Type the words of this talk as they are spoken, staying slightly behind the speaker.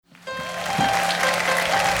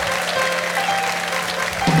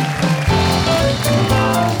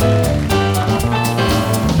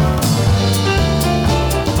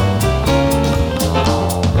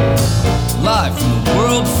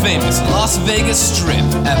world-famous Las Vegas Strip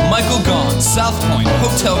at Michael Gaughan's South Point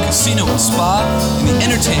Hotel, Casino, and Spa in the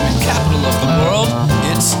entertainment capital of the world,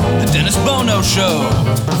 it's the Dennis Bono Show,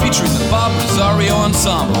 featuring the Bob Rosario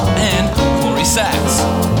Ensemble and Corey Sachs.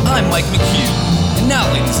 I'm Mike McHugh, and now,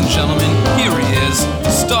 ladies and gentlemen, here he is,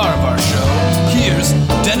 the star of our show. Here's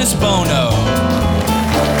Dennis Bono.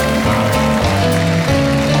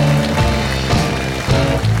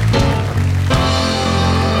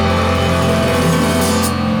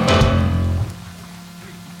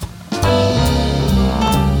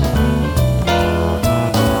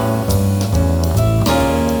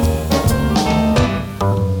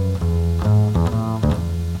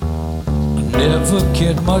 Never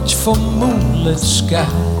cared much for moonlit skies.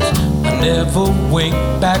 I never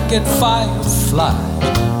winked back at fireflies.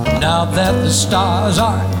 Now that the stars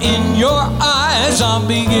are in your eyes, I'm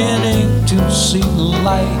beginning to see the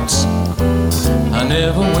lights. I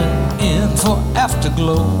never went in for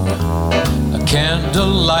afterglow, a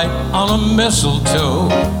candlelight on a mistletoe.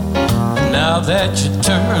 Now that you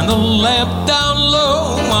turn the lamp down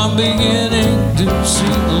low, I'm beginning to see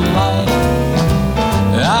the light.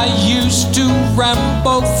 I used to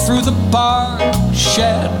ramble through the park,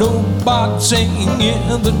 shadow boxing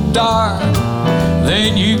in the dark.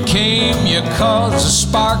 Then you came, you caused a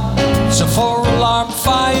spark, it's a 4-alarm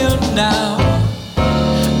fire now.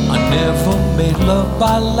 I never made love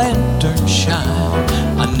by lantern shine.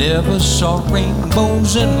 I never saw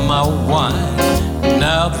rainbows in my wine.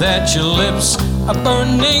 Now that your lips are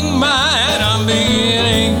burning mine, I'm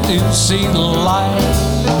beginning to see the light.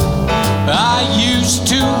 I used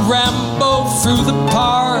to ramble through the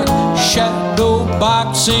park, shadow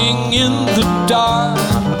boxing in the dark.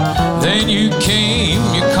 Then you came,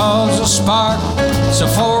 you caused a spark, it's a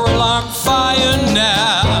 4-alarm fire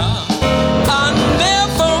now. I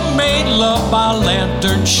never made love by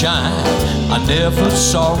lantern shine. I never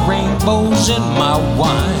saw rainbows in my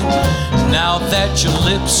wine. Now that your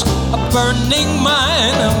lips are burning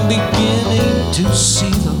mine, I'm beginning to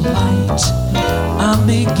see the light. I'm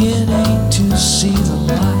beginning to see the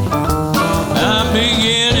light. I'm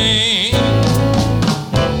beginning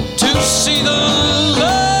to see the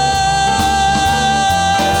light.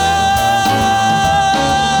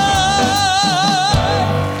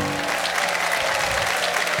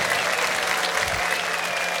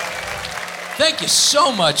 Thank you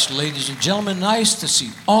so much, ladies and gentlemen. Nice to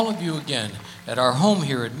see all of you again at our home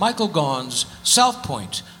here at Michael Gaughan's South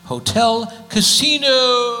Point Hotel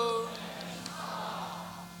Casino.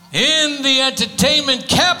 In the entertainment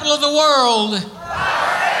capital of the world.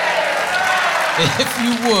 If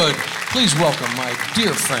you would, please welcome my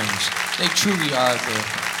dear friends. They truly are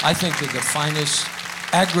I think they're the finest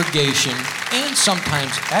aggregation and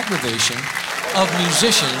sometimes aggravation of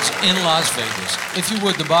musicians in Las Vegas. If you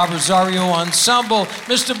would, the Bob Rosario Ensemble,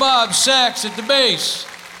 Mr. Bob Sachs at the bass,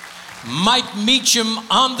 Mike Meacham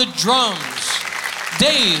on the drums,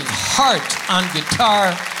 Dave Hart on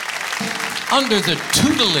guitar, under the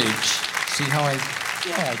tutelage. See how I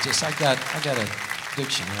got a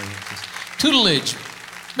dictionary. Tutelage.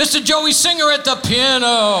 Mr. Joey Singer at the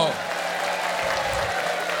piano.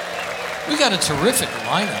 We got a terrific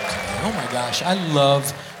lineup today. Oh my gosh,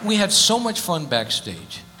 we have so much fun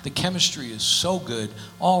backstage. The chemistry is so good.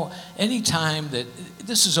 Anytime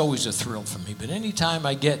this is always a thrill for me, but anytime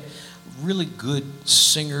I get really good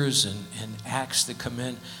singers and acts that come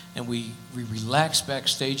in, and we relax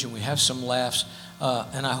backstage and we have some laughs,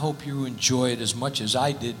 and I hope you enjoy it as much as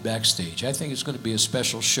I did backstage. I think it's going to be a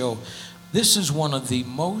special show. This is one of the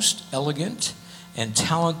most elegant and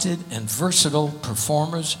talented and versatile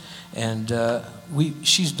performers, and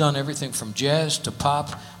she's done everything from jazz to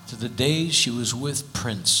pop to the days she was with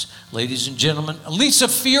Prince. Ladies and gentlemen, Elisa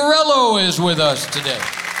Fiorillo is with us today.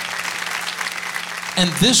 And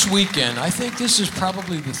this weekend, I think this is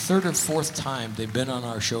probably the 3rd or 4th time they've been on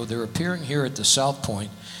our show. They're appearing here at the South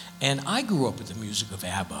Point. And I grew up with the music of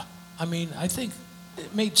ABBA. I mean, I think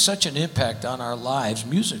it made such an impact on our lives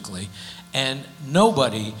musically. And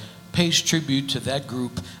nobody pays tribute to that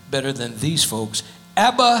group better than these folks.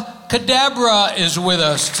 Abbacadabra is with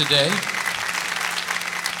us today.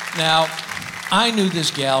 Now, I knew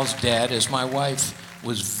this gal's dad, as my wife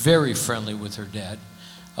was very friendly with her dad.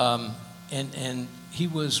 And he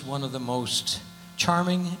was one of the most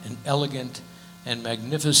charming and elegant and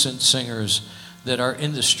magnificent singers that our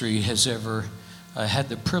industry has ever had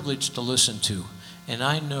the privilege to listen to. And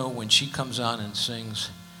I know when she comes on and sings,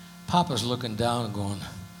 Papa's looking down and going,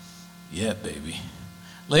 yeah, baby.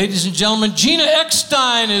 Ladies and gentlemen, Gina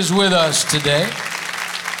Eckstine is with us today.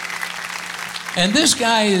 And this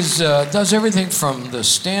guy does everything from the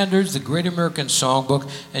standards, the Great American Songbook,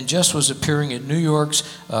 and just was appearing at New York's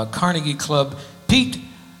Carnegie Club. Pete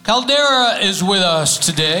Caldera is with us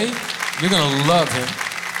today. You're going to love him.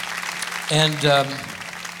 And,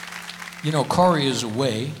 Corey is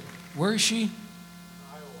away. Where is she?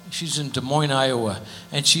 Iowa. She's in Des Moines, Iowa.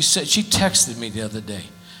 And she texted me the other day.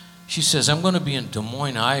 She says, I'm going to be in Des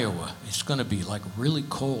Moines, Iowa. It's going to be like really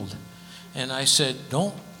cold. And I said,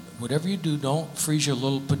 whatever you do, don't freeze your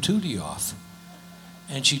little patootie off.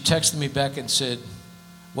 And she texted me back and said,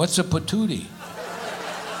 what's a patootie?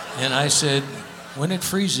 And I said, when it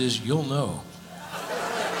freezes, you'll know.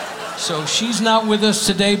 So she's not with us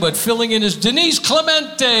today, but filling in is Denise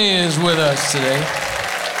Clemente is with us today.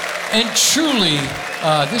 And truly,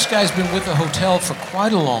 this guy's been with the hotel for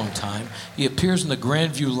quite a long time. He appears in the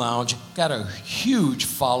Grandview Lounge, got a huge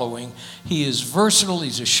following. He is versatile,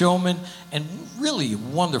 he's a showman, and really a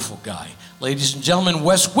wonderful guy. Ladies and gentlemen,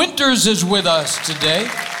 Wes Winters is with us today.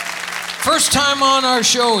 First time on our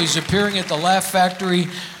show, he's appearing at the Laugh Factory.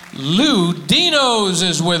 Lou Dino's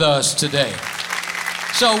is with us today.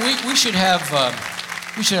 So we should have a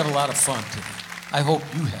lot of fun today. I hope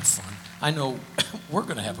you have fun. I know we're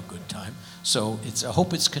going to have a good time. So I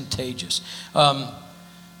hope it's contagious.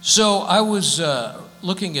 So I was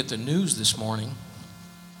looking at the news this morning.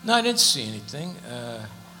 No, I didn't see anything.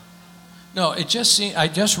 I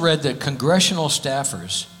just read that congressional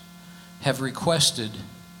staffers have requested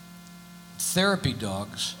therapy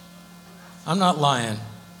dogs. I'm not lying.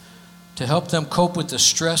 To help them cope with the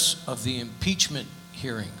stress of the impeachment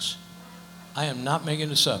hearings. I am not making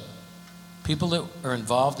this up. People that are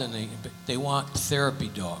involved they want therapy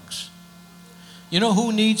dogs. You know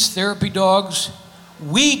who needs therapy dogs?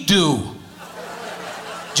 We do.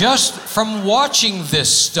 Just from watching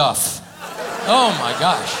this stuff. Oh my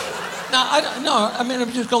gosh. Now,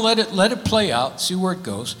 I'm just gonna let it play out, see where it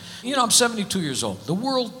goes. I'm 72 years old. The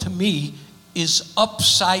world to me is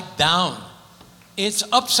upside down. It's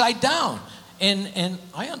upside down. And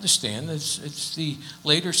I understand it's the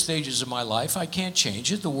later stages of my life. I can't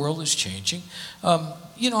change it. The world is changing. I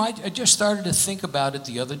just started to think about it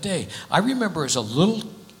the other day. I remember as a little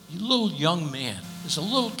young man, as a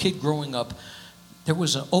little kid growing up, there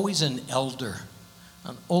was always an elder,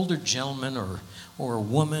 an older gentleman or a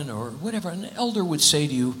woman or whatever. An elder would say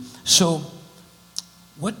to you, so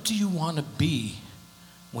what do you want to be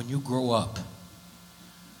when you grow up?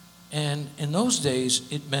 And in those days,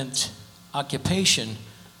 it meant occupation.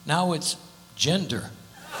 Now it's gender.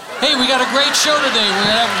 Hey, we got a great show today. We're going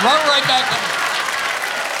to have run right back up.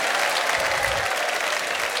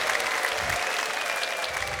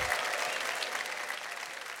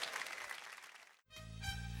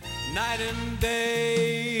 Night and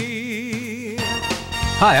day.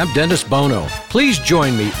 Hi, I'm Dennis Bono. Please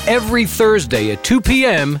join me every Thursday at 2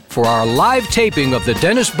 p.m. for our live taping of The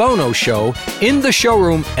Dennis Bono Show in the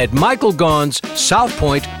showroom at Michael Gaughan's South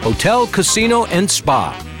Point Hotel, Casino, and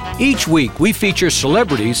Spa. Each week, we feature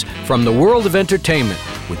celebrities from the world of entertainment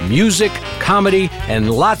with music, comedy,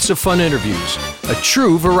 and lots of fun interviews. A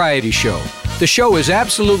true variety show. The show is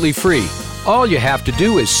absolutely free. All you have to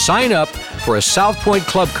do is sign up for a South Point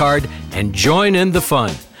Club card and join in the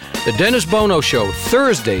fun. The Dennis Bono Show,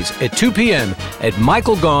 Thursdays at 2 p.m. at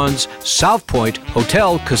Michael Gaughan's South Point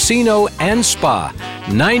Hotel, Casino, and Spa,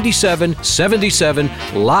 9777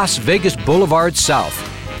 Las Vegas Boulevard South.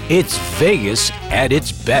 It's Vegas at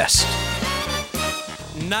its best.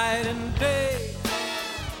 Night and day,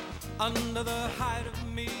 under the height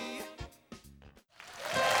of me.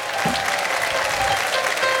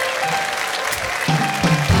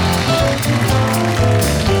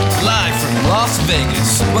 Live from Las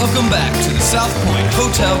Vegas, welcome back to the South Point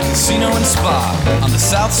Hotel, Casino, and Spa on the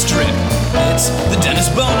South Strip. It's the Dennis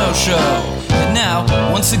Bono Show. And now,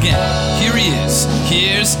 once again, here he is.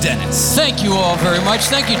 Here's Dennis. Thank you all very much.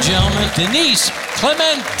 Thank you, gentlemen. Denise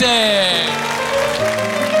Clemente.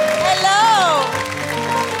 Hello.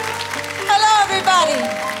 Hello, everybody.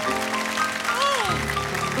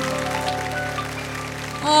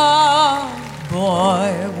 A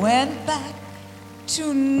boy went back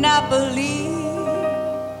to Napoli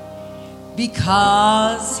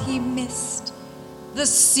because he missed the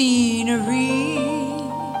scenery,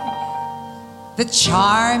 the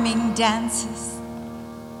charming dances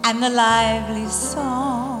and the lively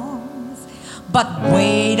songs. But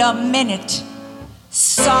wait a minute,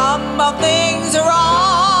 some of things are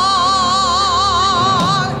wrong.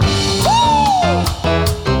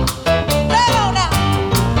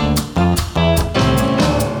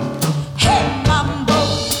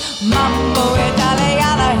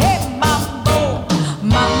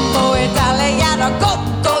 Go,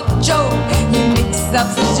 go, Joe. You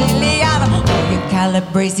Siciliano. All you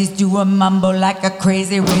Calabreses do a mambo like a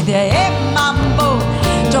crazy with your hey mambo.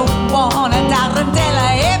 Don't wanna tarantella,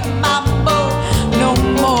 hey mambo. No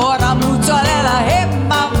more a mozzarella, hey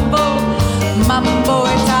mambo. Mambo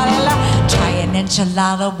Italiana. Try an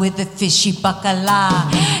enchilada with a fishy bacala.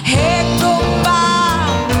 Hey compa,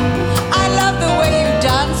 I love the way you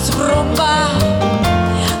dance rumba.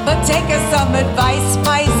 But take us some advice,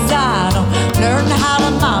 paisano. Learn how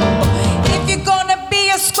to mambo. If you're gonna be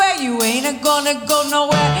a square, you ain't gonna go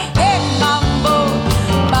nowhere. Hey mambo,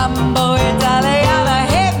 mambo Italiana.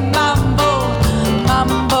 Hey mambo,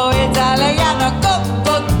 mambo Italiana. Go,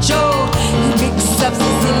 go, Joe. You mix up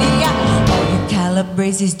Sicilian. All you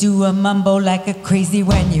Calabreses do a mambo like a crazy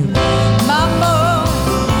when you mambo.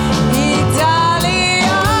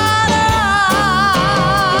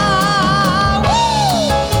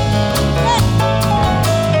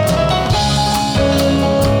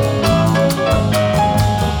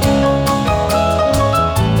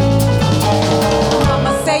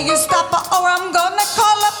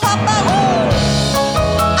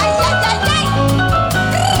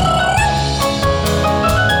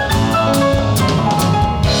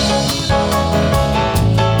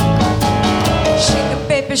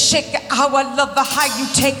 Shake it, how I love the how you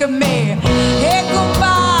take me. Hey,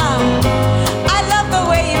 compa, I love the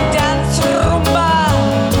way you dance rumba.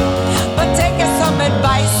 But take us some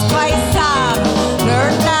advice, paisano.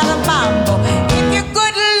 Learn how to mambo. If you're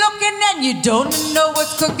good looking and you don't know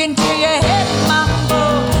what's cooking to your head, mambo,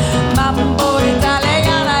 mambo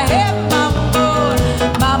Italiana. Hey, mambo,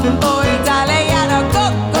 mambo Italiana. Go,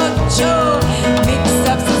 go, Joe. Mix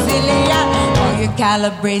up Sicilian. Your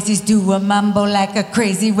Calabreses do a mambo like a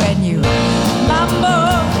crazy when you mambo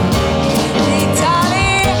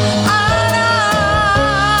Italiana.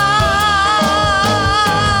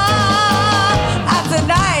 That's a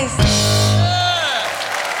nice.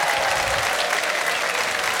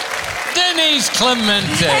 Denise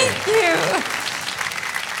Clemente. Thank you.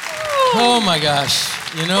 Oh my gosh.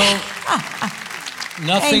 You know,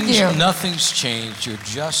 Thank you. nothing's changed. You're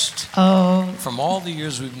just from all the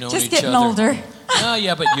years we've known Just each getting other. older. Oh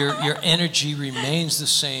yeah, but your energy remains the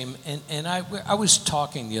same. And I was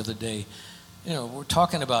talking the other day. You know, we're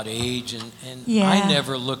talking about age, and Yeah. I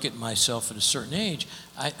never look at myself at a certain age.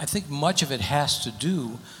 I think much of it has to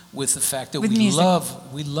do with the fact that With we music.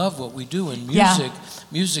 love what we do, and Yeah.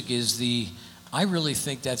 music is the. I really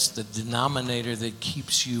think that's the denominator that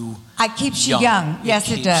keeps you. It keeps you young. Yes,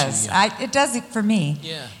 it keeps you does. young. It does it for me.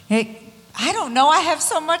 Yeah. I don't know. I have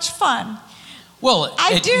so much fun. Well,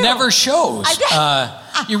 I it do. never shows. I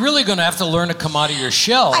do. You're really going to have to learn to come out of your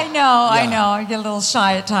shell. I know. Yeah. I get a little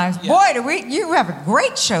shy at times. Yeah. Boy, you have a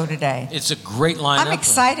great show today. It's a great lineup. I'm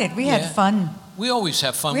excited. We had fun. We always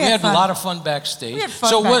have fun. We We had had fun. a lot of fun backstage. We had fun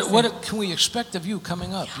so backstage. what can we expect of you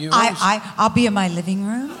coming up? You always- I'll be in my living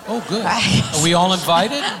room. Oh, good. Are we all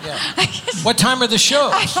invited? Yeah. What time are the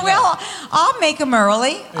shows? Well, I'll make them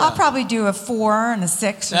early. Yeah. I'll probably do a 4 and a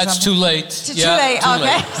 6 or That's something. too late. Too late. Too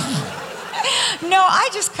Okay. late. No, I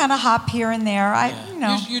just kind of hop here and there.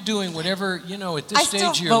 Yeah. You're doing whatever, at this I stage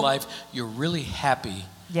still of your vote- life, you're really happy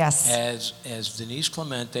Yes. as Denise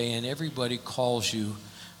Clemente, and everybody calls you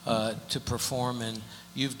to perform, and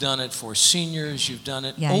you've done it for seniors, you've done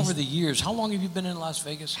it Yes. over the years. How long have you been in Las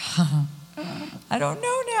Vegas? I don't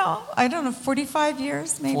know now. I don't know, 45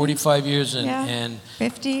 years maybe? 45 years, and Yeah. and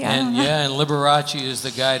 50, I don't know. and Liberace is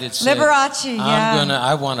the guy that said, Liberace, yeah.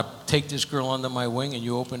 I want to take this girl under my wing, and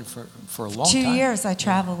you open for a long 2 time. years I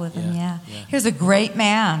traveled with him, Yeah. yeah. He was a great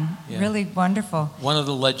man, Yeah. really wonderful. One of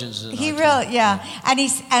the legends. In He our really, town. yeah.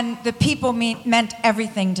 And the people meant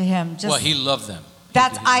everything to him. Just, Well, he loved them.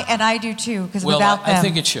 I do too, because Well, without them. I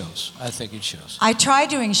think it shows. I think it shows. I try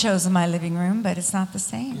doing shows in my living room, but it's not the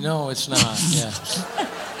same. No, it's not. Yeah.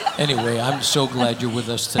 Anyway, I'm so glad you're with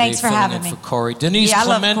us today. Thanks for filling having in me. for Corey. Denise Yeah, I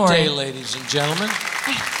love Clemente, Corey. ladies and gentlemen.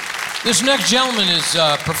 This next gentleman is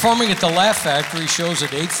performing at the Laugh Factory, shows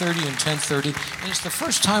at 8:30 and 10:30, and it's the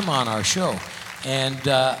first time on our show. And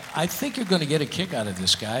I think you're going to get a kick out of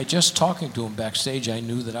this guy. Just talking to him backstage, I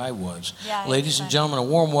knew that I was. Yeah, Ladies and fun. gentlemen, a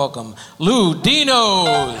warm welcome, Lou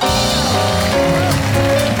Dino.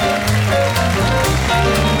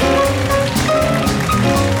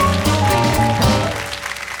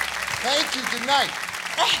 Thank you. Good night.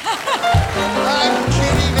 I'm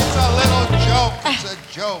kidding. It's a little joke. It's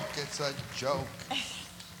a joke. It's a joke.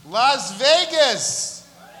 Las Vegas.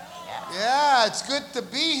 Yeah, it's good to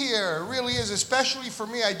be here. It really is, especially for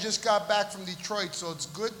me. I just got back from Detroit, so it's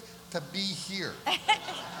good to be here.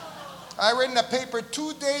 I read in the paper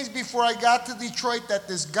 2 days before I got to Detroit that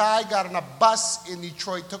this guy got on a bus in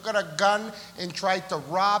Detroit, took out a gun, and tried to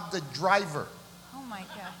rob the driver. Oh my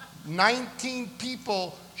God. 19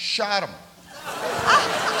 people shot him.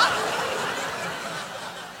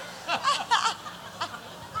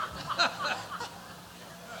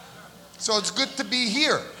 So it's good to be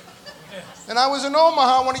here. And I was in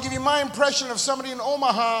Omaha. I want to give you my impression of somebody in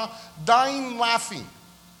Omaha dying laughing.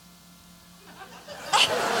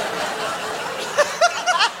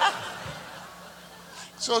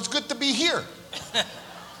 So it's good to be here.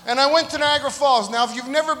 And I went to Niagara Falls. Now, if you've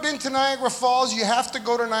never been to Niagara Falls, you have to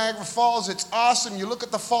go to Niagara Falls. It's awesome. You look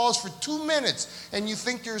at the falls for 2 minutes and you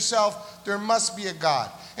think to yourself, there must be a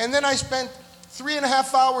God. And then I spent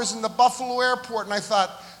 3.5 hours in the Buffalo airport and I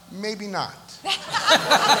thought, maybe not.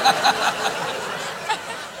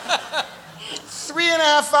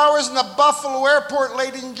 3.5 hours in the Buffalo airport,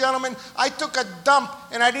 ladies and gentlemen. I took a dump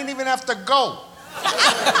and I didn't even have to go.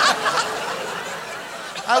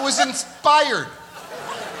 I was inspired.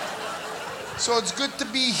 So it's good to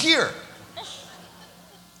be here.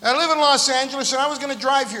 I live in Los Angeles and I was going to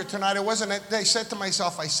drive here tonight. I said to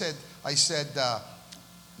myself, I said,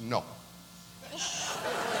 no.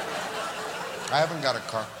 I haven't got a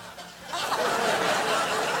car.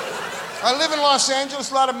 I live in Los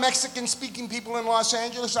Angeles, a lot of Mexican-speaking people in Los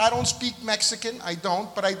Angeles. I don't speak Mexican, I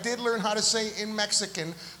don't, but I did learn how to say in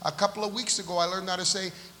Mexican. A couple of weeks ago, I learned how to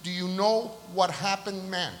say, do you know what happened,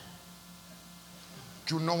 man?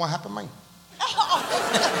 Do you know what happened, man?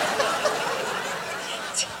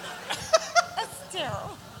 That's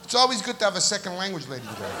terrible. It's always good to have a second language, ladies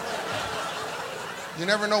and gentlemen. You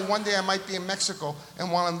never know, one day I might be in Mexico,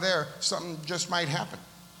 and while I'm there, something just might happen.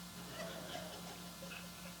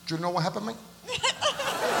 Do you know what happened, man?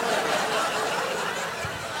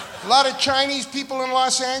 A lot of Chinese people in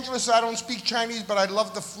Los Angeles. I don't speak Chinese, but I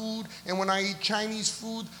love the food. And when I eat Chinese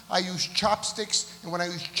food, I use chopsticks. And when I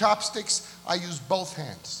use chopsticks, I use both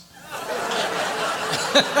hands.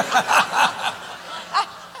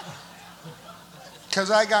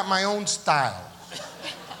 Because I got my own style.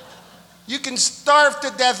 You can starve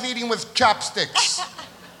to death eating with chopsticks.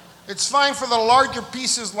 It's fine for the larger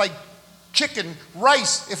pieces like chicken,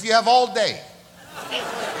 rice, if you have all day.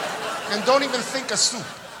 And don't even think of soup.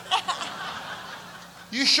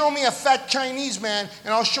 You show me a fat Chinese man,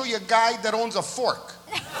 and I'll show you a guy that owns a fork.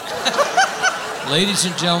 Ladies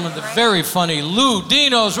and gentlemen, the very funny Lou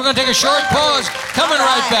Dinos. We're going to take a short pause. Coming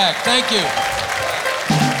right back. Thank you.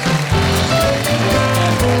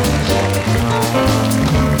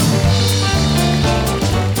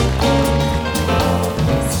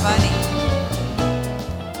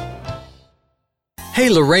 Hey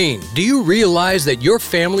Lorraine, do you realize that your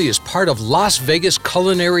family is part of Las Vegas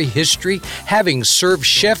culinary history, having served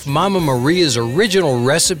Chef Mama Maria's original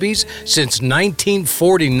recipes since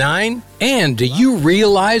 1949? And do you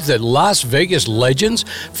realize that Las Vegas legends,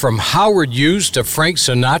 from Howard Hughes to Frank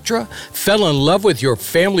Sinatra, fell in love with your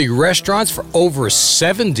family restaurants for over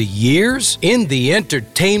 70 years? In the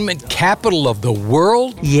entertainment capital of the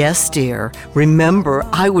world? Yes, dear. Remember,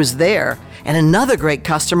 I was there. And another great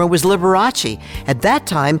customer was Liberace. At that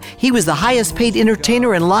time, he was the highest paid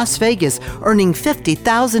entertainer in Las Vegas, earning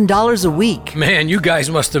 $50,000 a week. Man, you guys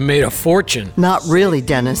must have made a fortune. Not really,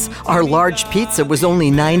 Dennis. Our large pizza was only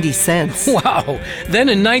 90 cents. Wow. Then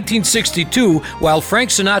in 1962, while Frank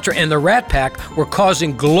Sinatra and the Rat Pack were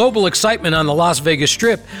causing global excitement on the Las Vegas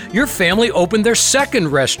Strip, your family opened their second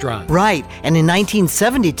restaurant. Right. And in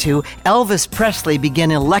 1972, Elvis Presley began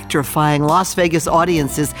electrifying Las Vegas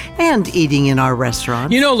audiences and eating in our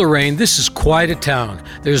restaurant. You know, Lorraine, this is quite a town.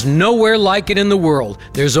 There's nowhere like it in the world.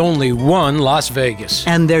 There's only one Las Vegas.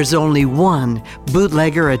 And there's only one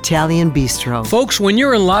Bootlegger Italian Bistro. Folks, when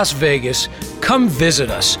you're in Las Vegas, come visit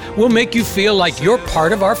us. We'll make you feel like you're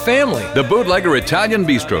part of our family. The Bootlegger Italian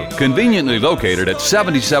Bistro, conveniently located at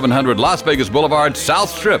 7700 Las Vegas Boulevard, South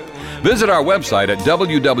Strip. Visit our website at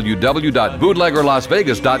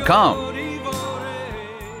www.bootleggerlasvegas.com.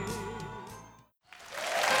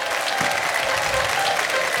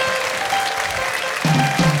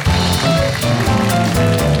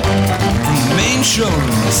 Showroom,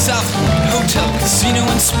 the South Point Hotel, Casino,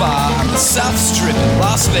 and Spa on the South Strip in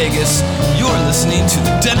Las Vegas. You're listening to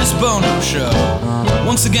The Dennis Bono Show.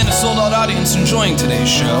 Once again, a sold-out audience enjoying today's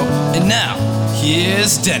show. And now,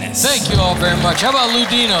 here's Dennis. Thank you all very much. How about Lou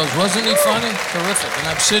Dinos? Wasn't he funny? Terrific. And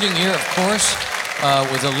I'm sitting here, of course,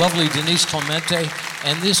 with the lovely Denise Clemente.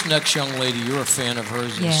 And this next young lady, you're a fan of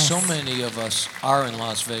hers. Yes. And so many of us are in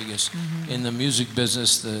Las Vegas. In the music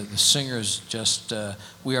business, the singers just,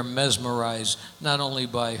 we are mesmerized not only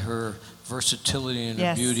by her versatility and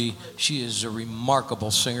her beauty. She is a remarkable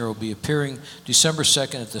singer. Will be appearing December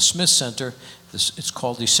 2nd at the Smith Center. It's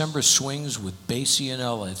called December Swings with Basie and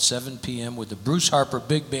Ella at 7 p.m. with the Bruce Harper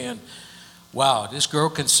Big Band. Wow, this girl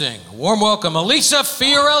can sing. A warm welcome, Elisa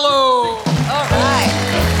Fiorillo. All right.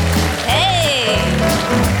 Hey.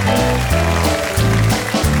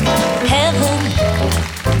 Heaven,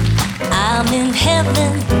 I'm in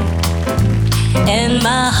heaven, and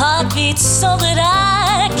my heart beats so that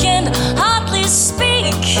I can hardly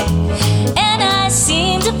speak, and I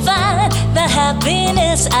seem to find the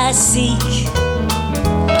happiness I seek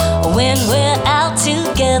when we're out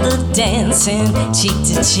together dancing cheek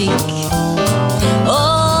to cheek.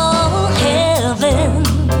 Oh, heaven,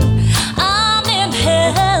 I'm in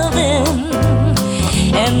heaven,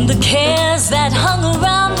 and the cares that hung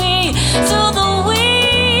around me through the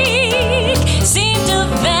week seem to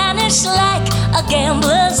vanish like a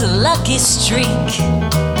gambler's lucky streak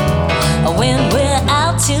when we're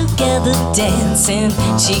out together dancing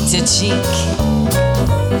cheek to cheek.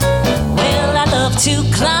 Well, I love to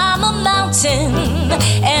climb a mountain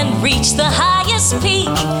and reach the highest peak,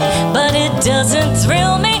 but it doesn't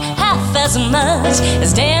thrill me half as much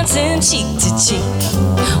as dancing cheek to cheek.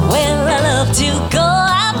 Well, I love to go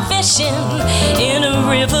out fishing in a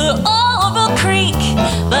river or a creek,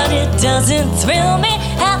 but it doesn't thrill me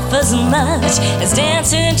half as much as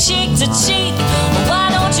dancing cheek to cheek. Why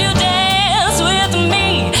don't you dance with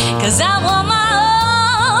me? 'Cause I want my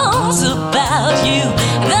arms about you.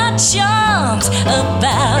 The charms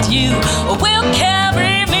about you will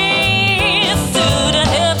carry me through to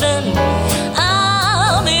heaven.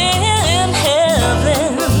 I'm in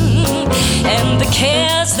heaven, and the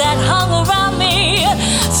cares that hung around me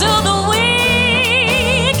through the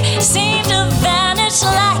week seem to vanish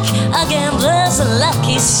like a gambler's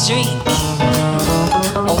lucky streak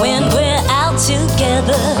when we're out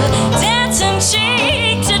together dancing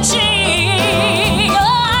cheek to cheek.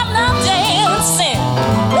 Oh, I love dancing.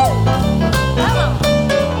 Woo. Come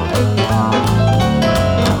on.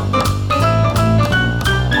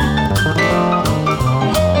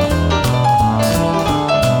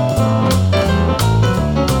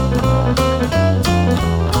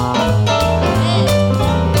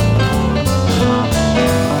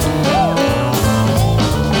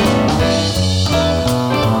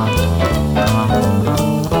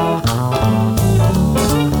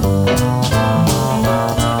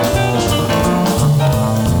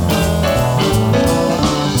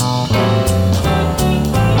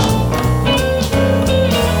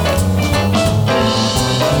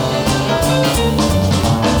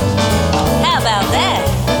 How about that?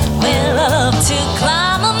 Well, I love to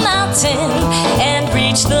climb a mountain and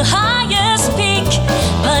reach the highest peak,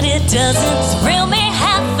 but it doesn't thrill me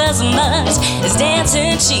half as much as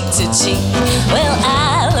dancing cheek to cheek. Well,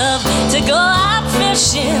 I love to go out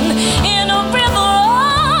fishing in a river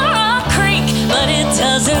or a creek, but it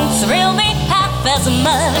doesn't thrill me half as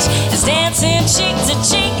much as dancing cheek to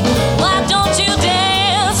cheek. Why don't you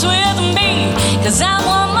dance with me? 'Cause I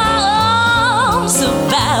want my arms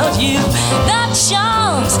about you. The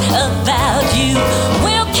charms about you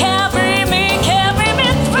will carry me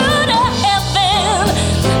through to heaven.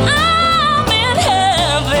 I'm in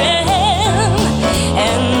heaven,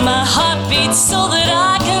 and my heart beats so that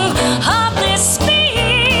I can hardly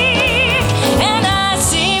speak, and I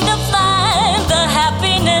seem to find the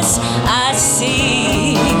happiness I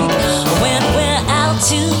seek when we're out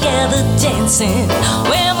together dancing.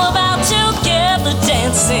 When we're out together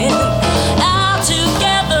dancing, out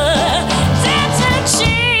together dancing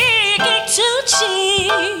cheek to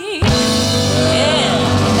cheek. Yeah,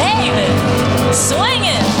 baby,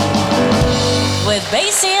 swinging with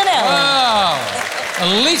Basie and Ellen. Wow.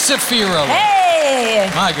 Elisa Fiorillo. Hey,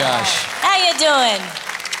 My gosh. how you doing?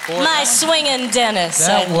 My swinging Dennis.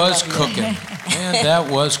 That I was love you. cooking. Man, that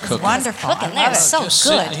was cooking. Wonderful. Cooking I there love is it. so Just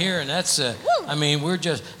good. sitting here, and that's, I mean, we're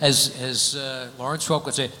just, as Lawrence Welk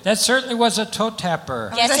would say, that certainly was a toe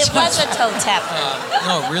tapper. Yes, it was a toe tapper.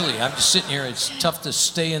 No, really, I'm just sitting here. It's tough to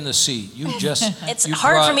stay in the seat. You just. It's you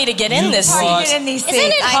hard for brought- me to get in you this seat. brought- Get in these Isn't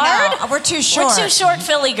seats. it I hard? know. We're too short. We're too short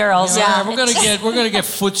Philly girls. Yeah, we're gonna get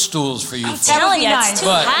footstools for you. I'm telling be you, nice. it's too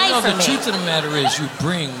But high you know, for the me. truth of the matter is, you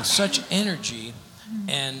bring such energy,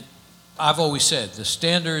 and I've always said the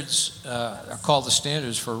standards are called the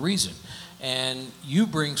standards for a reason. And you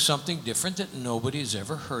bring something different that nobody has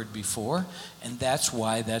ever heard before, and that's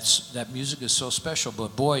why that music is so special.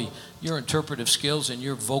 But boy, your interpretive skills and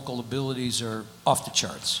your vocal abilities are off the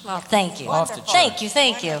charts. Well, thank you. Off the charts.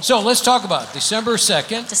 Thank you. So let's talk about it. December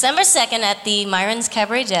 2nd. December 2nd at the Myron's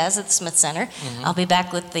Cabaret Jazz at the Smith Center. Mm-hmm. I'll be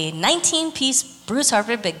back with the 19-piece Bruce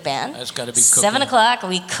Harper Big Band. That's got to be cooking. 7 o'clock,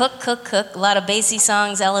 we cook. A lot of Basie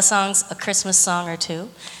songs, Ella songs, a Christmas song or two.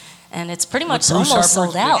 And it's pretty much Bruce almost Harper's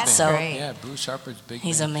sold out. big So band. Yeah, Bruce Harper's big.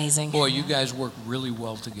 he's band. amazing. Boy, you guys work really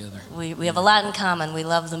well together. We have a lot in common. We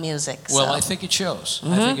love the music. Well, so. I think it shows.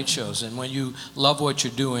 I think it shows. And when you love what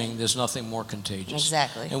you're doing, there's nothing more contagious.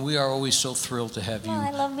 Exactly. And we are always so thrilled to have you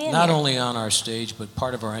I love being not here. only on our stage, but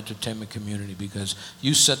part of our entertainment community because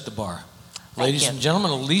you set the bar. Thank Ladies you. and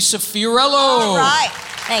gentlemen, Elisa Fiorillo. All right.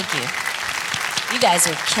 Thank you. You guys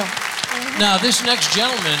are killing. Now, this next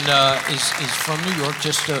gentleman is from New York,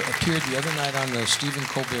 just appeared the other night on the Stephen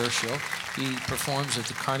Colbert Show. He performs at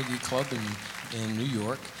the Carnegie Club in New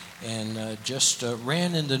York and just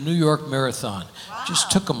ran in the New York Marathon. Wow.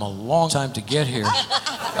 Just took him a long time to get here.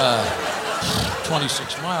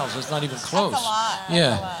 26 miles, that's not even close. That's a lot. Yeah,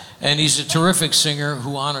 That's a lot. and he's a terrific singer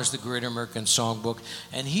who honors the Great American Songbook,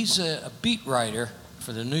 and he's a beat writer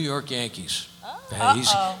for the New York Yankees.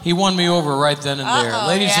 He won me over right then and there.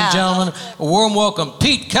 Ladies and gentlemen, a warm welcome,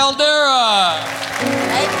 Pete Caldera.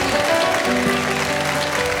 Thank you.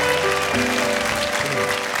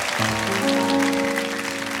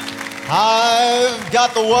 I've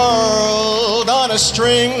got the world on a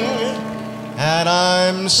string, and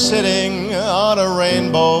I'm sitting on a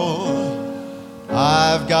rainbow.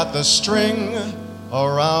 I've got the string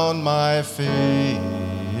around my finger.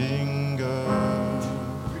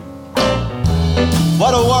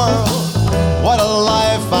 What a world, what a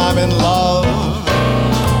life, I'm in love.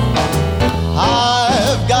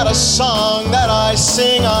 I've got a song that I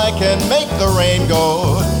sing, I can make the rain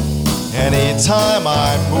go anytime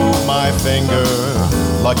I move my finger.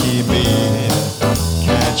 Lucky me,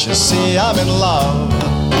 can't you see I'm in love?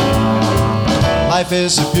 Life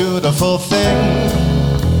is a beautiful thing,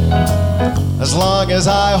 as long as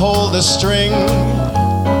I hold the string.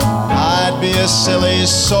 I'd be a silly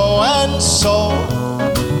so-and-so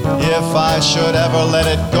if I should ever let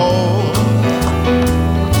it go.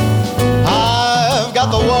 I've got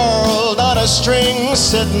the world on a string,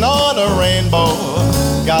 sitting on a rainbow.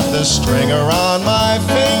 Got the string around my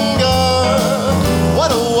finger.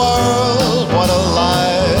 What a world, what a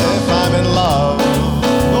life, I'm in love.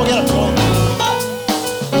 Go get it, boy.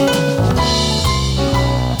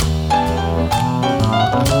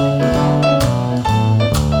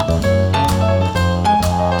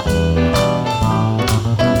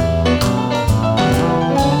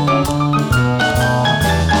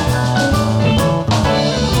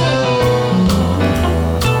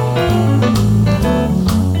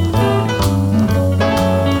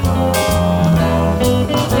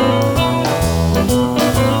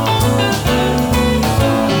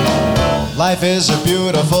 Life is a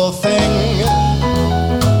beautiful thing,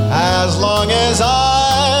 as long as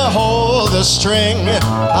I hold the string.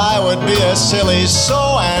 I would be a silly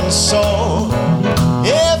so-and-so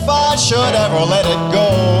if I should ever let it go.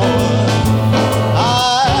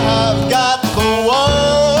 I have got the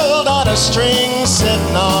world on a string,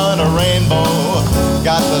 sitting on a rainbow.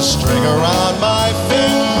 Got the string around my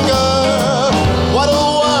finger. What a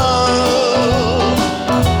world,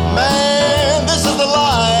 man, this is the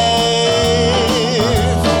life.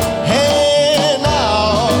 Hey,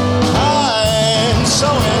 now I'm so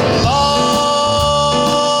in love.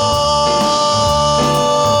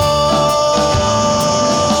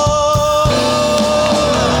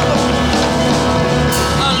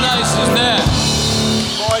 How nice is that?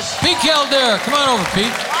 Boys. Pete Caldera, come on over,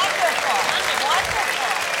 Pete. Wonderful.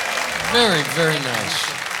 Very, very nice.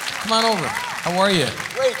 Come on over. How are you?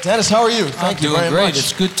 Great, Dennis, how are you? Thank you I'm doing very great. much.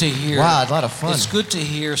 It's good to hear. Wow, a lot of fun. It's good to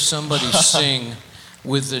hear somebody sing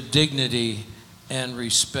with the dignity and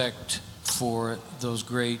respect for those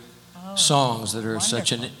great songs that are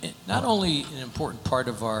such an not only an important part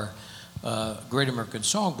of our Great American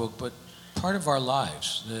Songbook, but part of our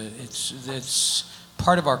lives. It's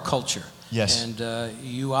part of our culture. Yes. And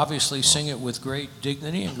you obviously sing it with great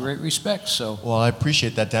dignity and great respect. So. Well, I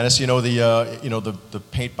appreciate that, Dennis. You know, the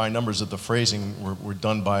paint by numbers of the phrasing were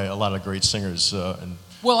done by a lot of great singers and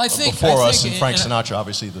Well, I think before us, and Frank Sinatra,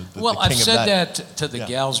 obviously the well, king I've of said that. to the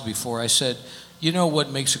gals before. I said, you know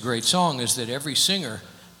what makes a great song is that every singer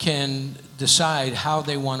can decide how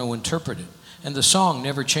they want to interpret it, and the song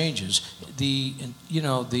never changes.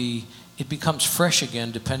 It becomes fresh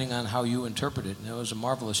again depending on how you interpret it, and it was a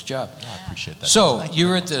marvelous job. I appreciate that. So you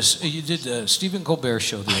were at you did the Stephen Colbert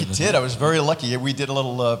Show the other day. I did. I was very lucky. We did a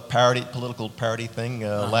little political parody thing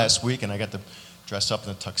last week, and I got to dress up in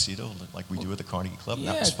a tuxedo like we do at the Carnegie Club.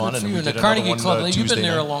 Yeah, That was fun. good for And you. we In the did another Carnegie one, Club, you've Tuesday been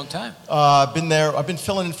there night. a long time. I've been there. I've been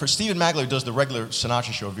filling in for Stephen Magler, who does the regular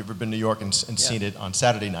Sinatra show. Have you ever been to New York and seen it on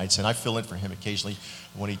Saturday nights? And I fill in for him occasionally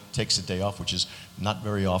when he takes a day off, which is not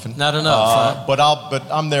very often. Not enough. But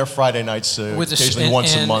I'm there Friday nights, occasionally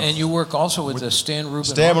once a month. And you work also with the Stan Rubin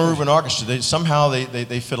Stan Orchestra. Rubin Orchestra.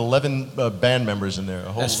 They fit 11 band members in there.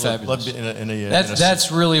 That's fabulous. That's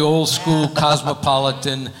That's really old school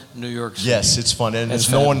cosmopolitan New York City. Yes, it's fun, and That's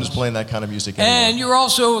no one fabulous. is playing that kind of music anymore. And you're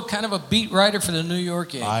also kind of a beat writer for the New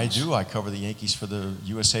York Yankees. I do. I cover the Yankees for the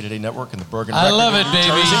USA Today Network and the Bergen. I Record love in it, New baby.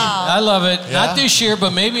 Jersey. I love it. Yeah? Not this year,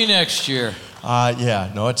 but maybe next year.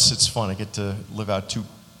 It's fun. I get to live out two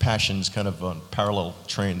passions kind of on parallel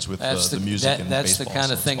trains with the music and that's baseball. the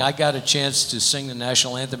kind of so thing. it's fun. I got a chance to sing the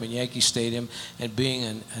national anthem in Yankee Stadium, and being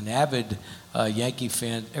an avid Yankee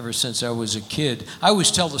fan ever since I was a kid. I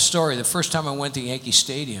always tell the story. The first time I went to Yankee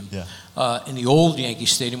Stadium, in the old Yankee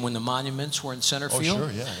Stadium when the monuments were in center field.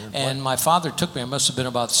 Sure, yeah. And my father took me. I must have been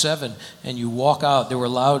about 7. And you walk out. They were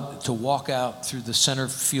allowed to walk out through the center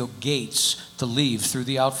field gates to leave through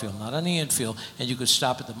the outfield, not on the infield. And you could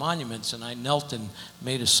stop at the monuments. And I knelt and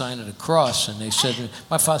made a sign of the cross. And they said,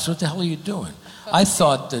 my father said, "What the hell are you doing?" I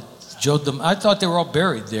thought that I thought they were all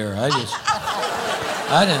buried there.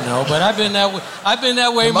 I didn't know, but I've been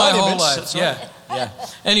that way my whole life. Yeah.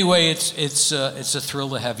 Anyway, it's a thrill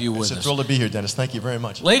to have you with us. It's a thrill to be here, Dennis. Thank you very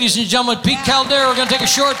much. Ladies and gentlemen, Pete Caldera. We're going to take a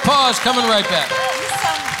short pause. Coming right back.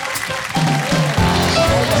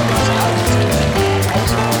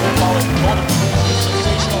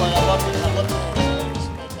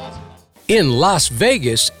 In Las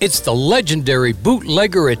Vegas, it's the legendary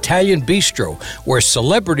Bootlegger Italian Bistro, where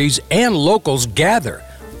celebrities and locals gather.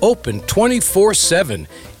 Open 24/7.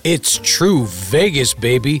 It's true Vegas,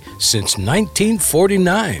 baby, since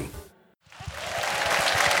 1949.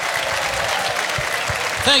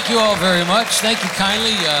 Thank you all very much. Thank you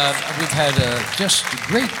kindly. We've had just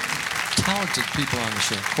great, talented people on the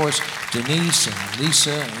show. Of course, Denise and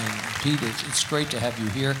Elisa and Pete, it's great to have you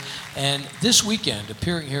here. And this weekend,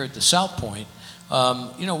 appearing here at the South Point,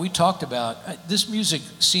 we talked about this music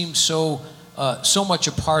seems so much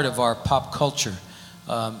a part of our pop culture.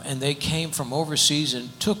 And they came from overseas and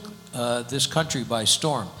took this country by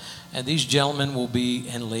storm. And these gentlemen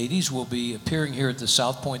and ladies will be appearing here at the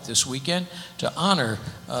South Point this weekend to honor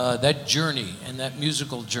that journey and that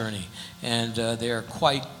musical journey. And they are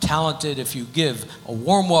quite talented. If you give a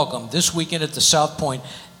warm welcome this weekend at the South Point,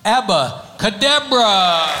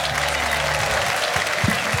 Abbacadabra.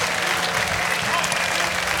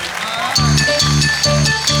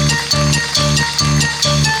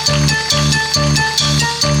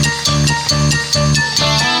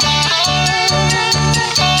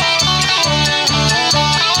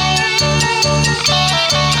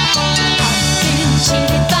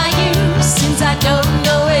 Cheated by you since I don't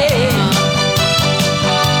know it.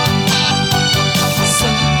 So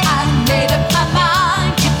I made up my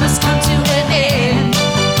mind, it must come to an end.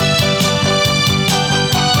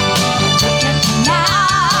 Look at me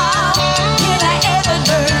now, can I ever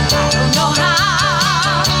learn? I don't know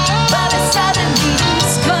how, but I suddenly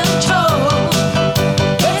lose control.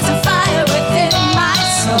 There's a fire within my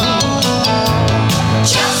soul.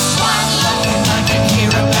 Just one look and I can hear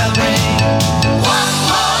a bell ring. One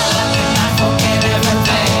more look and I forget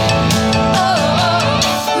everything. Oh,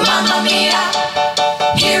 Mamma Mia,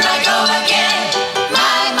 here I go again.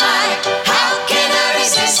 My, how can I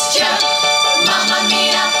resist you? Mamma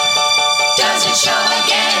Mia, does it show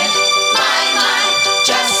again? My,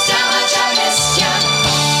 just how much I missed you.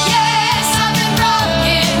 Yes, I've been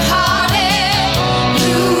broken hearted,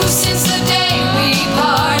 blue since the day we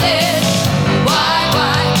parted. Why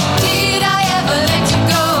did I ever let you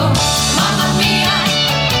go? Mamma Mia,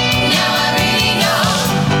 now I really know.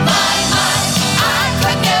 My, I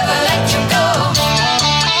could never let you go.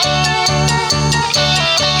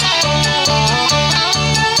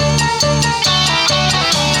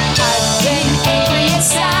 I've been angry and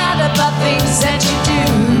sad about things that you do.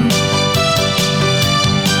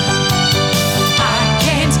 I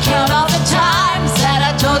can't count all the times that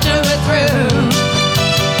I told you we're through.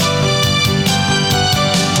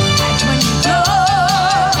 And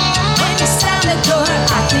when you slam the door,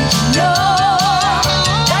 I think you know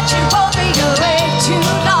that you won't be away too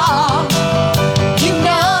long. You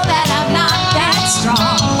know that I'm not that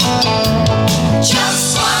strong.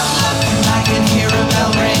 Just one look and I can hear a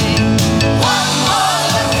bell ring. One more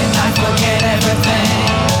look and I forget everything.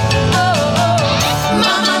 Oh,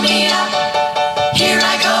 Mamma Mia, here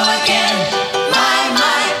I go again.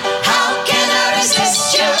 My, how can I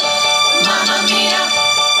resist you? Mamma Mia,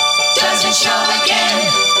 does it show again?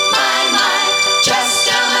 My,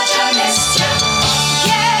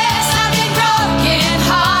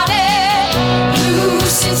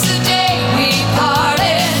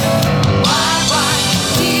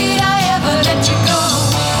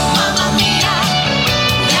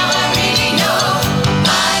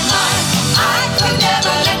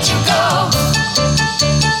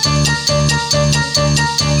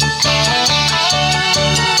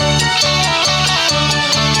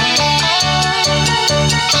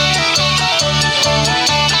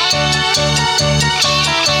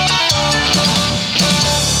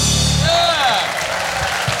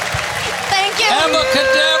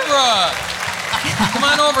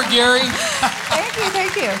 Gary.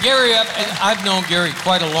 Thank you. Gary, I've known Gary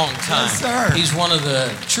quite a long time. Yes, sir. He's one of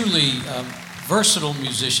the truly versatile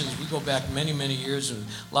musicians. We go back many, many years and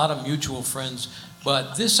a lot of mutual friends.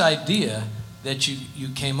 But this idea that you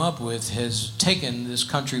came up with has taken this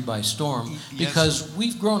country by storm because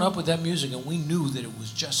we've grown up with that music and we knew that it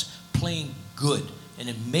was just plain good and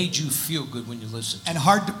it made you feel good when you listened to And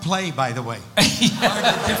hard to play, by the way. Hard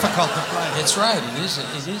and difficult to play. That's right.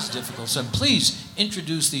 It is difficult. So please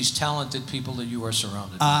introduce these talented people that you are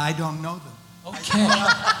surrounded by. I don't know them. Okay.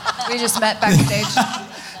 We just met backstage.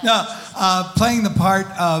 No, playing the part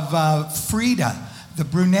of Frida, the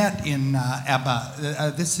brunette in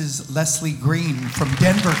ABBA. This is Leslie Green from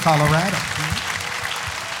Denver, Colorado.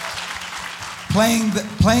 Playing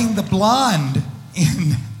the blonde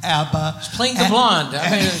in ABBA. She's playing the blonde. I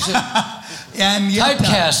mean, it's and yet,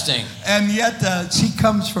 typecasting. And yet she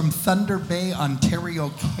comes from Thunder Bay, Ontario,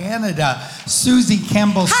 Canada. Susie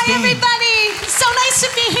Campbell-Steen. Hi, everybody. So nice to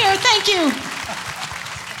be here. Thank you.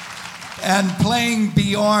 And playing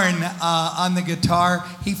Bjorn on the guitar,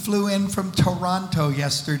 he flew in from Toronto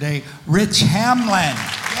yesterday, Rich Hamlin.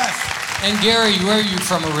 Yes. And Gary, where are you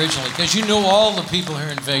from originally? Because you know all the people here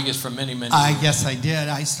in Vegas for many, many years. Yes, I did.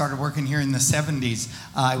 I started working here in the 70s.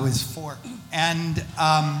 I was 4. And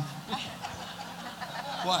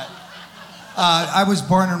what? I was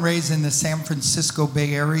born and raised in the San Francisco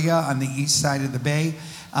Bay Area on the east side of the bay.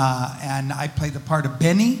 And I play the part of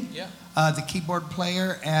Benny. Yeah. The keyboard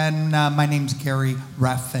player, and my name's Gary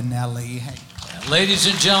Raffinelli. Hey. Ladies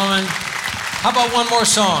and gentlemen, how about one more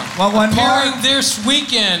song? Well, one Appearing more? this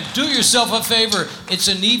weekend. Do yourself a favor. It's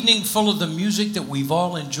an evening full of the music that we've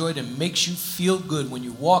all enjoyed and makes you feel good when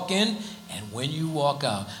you walk in and when you walk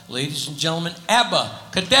out. Ladies and gentlemen,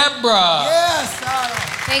 Abbacadabra. Yes.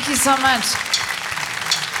 Thank you so much.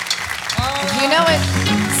 If you know it,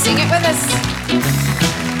 sing it with us.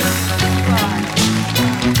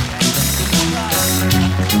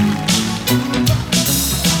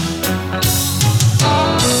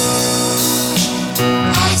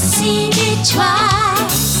 I've seen it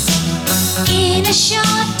twice in a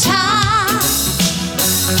short time.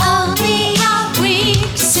 Only a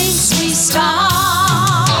week since we started.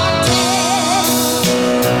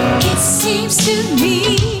 It seems to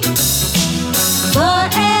me,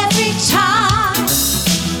 but every time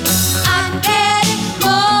I'm getting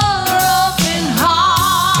more open-hearted.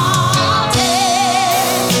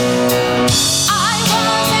 I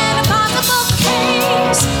was in a possible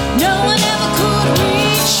case. No one ever could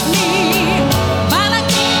reach me, but I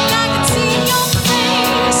think I can see your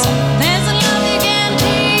face. There's a love you can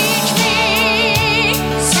teach me.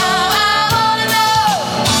 So I wanna know,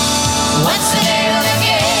 what's the name of the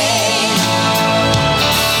game?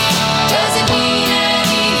 Does it mean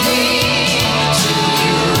anything to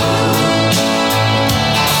you?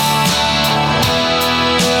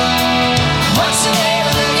 What's the name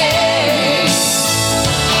of the game?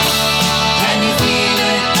 Can you feel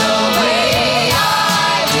it the way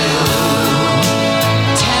I do?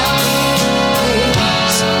 Tell me,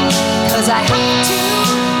 please, 'cause I have to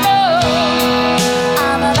know.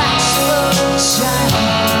 I'm a bashful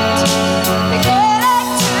child,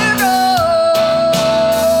 beginning to grow.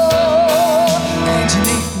 And you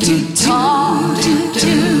make me talk,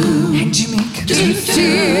 and you make me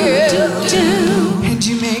feel, and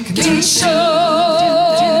you make me show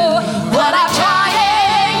what I'm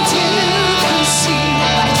trying to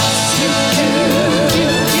conceal. You do.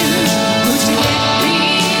 Would you get me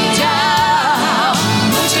down?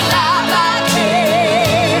 Would you laugh like me?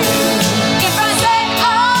 If I say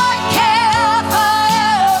I care for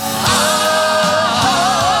you,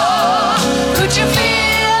 could you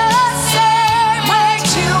feel the same way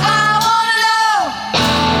too? I wanna know.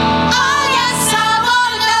 Oh yes, I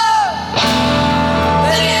wanna know.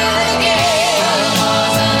 The name of the game.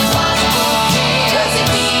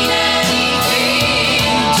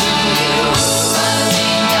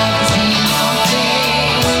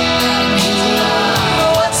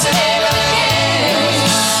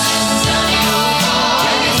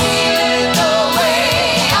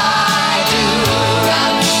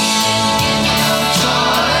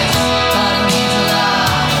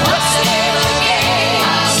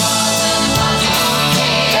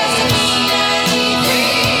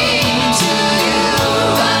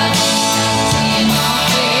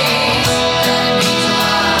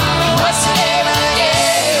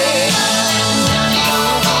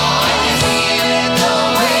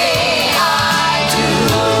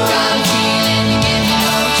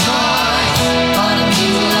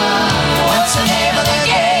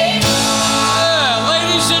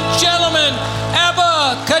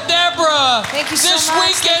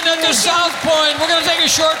 to South Point. We're going to take a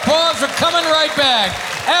short pause. We're coming right back.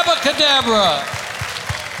 Abbacadabra.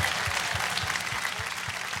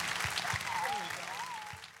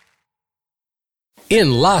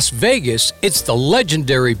 In Las Vegas, it's the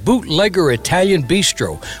legendary Bootlegger Italian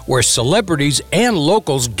Bistro, where celebrities and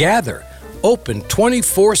locals gather. Open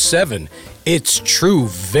 24/7. It's true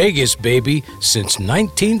Vegas, baby, since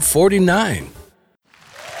 1949.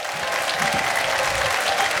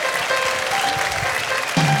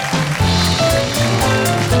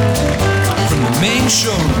 From the main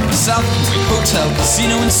showroom, the South Point Hotel,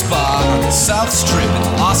 Casino and Spa on the South Strip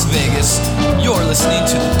in Las Vegas, you're listening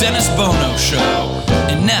to the Dennis Bono Show.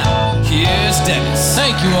 And now, here's Dennis.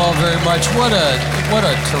 Thank you all very much. What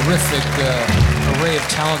a terrific array of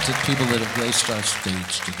talented people that have graced our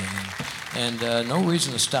stage today. And no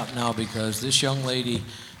reason to stop now, because this young lady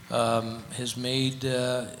has made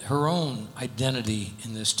her own identity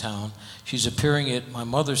in this town. She's appearing at my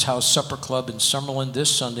mother's house supper club in Summerlin this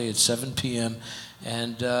Sunday at 7 p.m.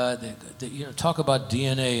 And talk about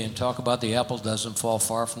DNA and talk about the apple doesn't fall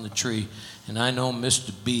far from the tree. And I know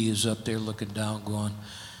Mr. B is up there looking down going,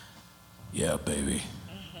 yeah, baby.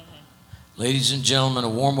 Ladies and gentlemen, a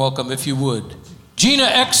warm welcome, if you would, Gina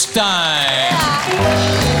Eckstine.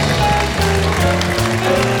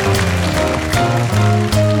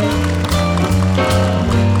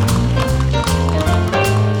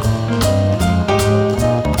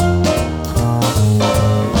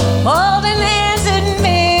 Holding hands at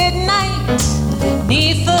midnight,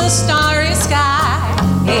 neath the starry sky.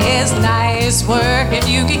 It's nice work if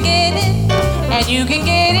you can get it, and you can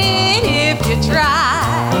get it if you try.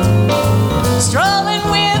 Strolling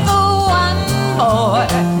with the one boy,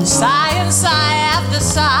 sigh and sigh after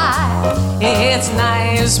sigh. It's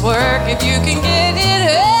nice work if you can get it,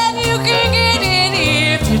 and you can get it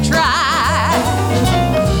if you try.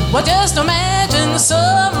 Well, just imagine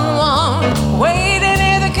someone waiting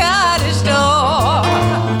at the cottage door,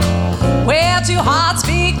 where two hearts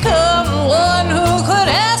become one who could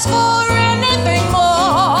ask for anything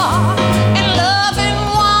more, and loving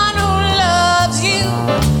one who loves you,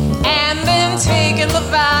 and then taking the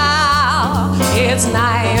vow. It's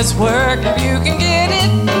nice work if you can get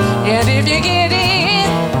it, and if you get it,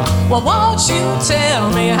 well, won't you tell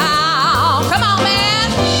me how? Come on, man.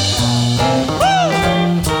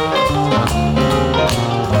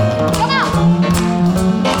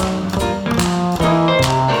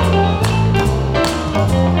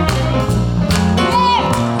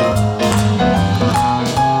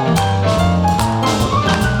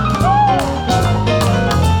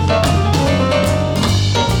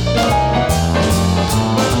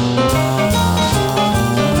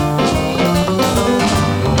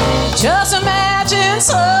 Just imagine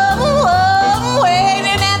someone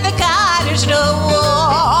waiting at the cottage door,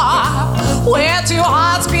 where two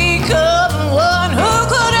hearts become one who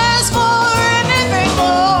could ask for anything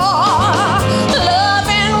more.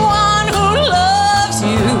 Loving one who loves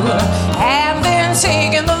you, and then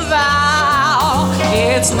taking the vow.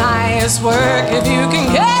 It's nice work if you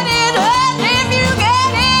can get it, and if you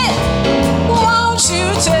get it, won't you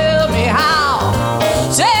tell me how?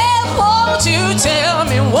 Won't you tell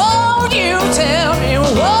me, won't you tell me,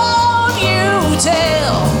 won't you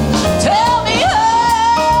tell me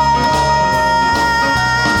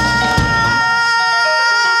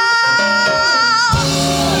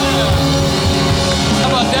How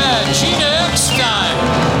about that? Gina Eckstine.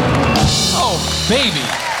 Oh, baby.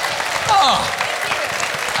 Oh,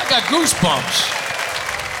 I got goosebumps.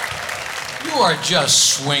 You are just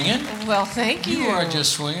swinging. Well, thank you. You are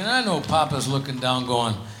just swinging. I know Papa's looking down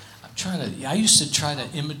going, I used to try to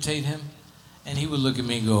imitate him, and he would look at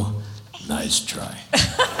me and go, nice try.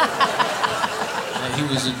 He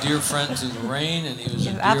was a dear friend to Lorraine, and he was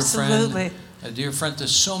a dear friend to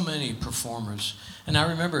so many performers. And I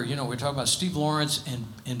remember, we're talking about Steve Lawrence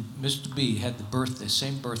and Mr. B had the birthday,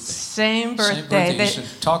 same birthday. Same birthday. They used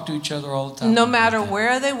to talk to each other all the time. No matter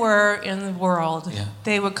where they were in the world,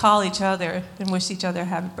 they would call each other and wish each other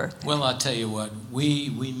happy birthday. Well, I'll tell you what, we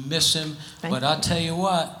miss him, but I'll tell you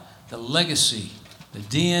what, the legacy, the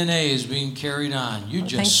DNA is being carried on. You're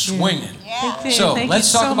just swinging. Yeah. So let's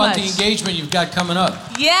talk about the engagement you've got coming up.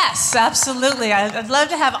 Yes, absolutely. I'd love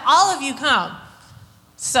to have all of you come.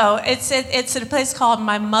 So it's at a place called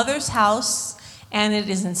My Mother's House, and it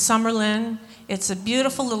is in Summerlin. It's a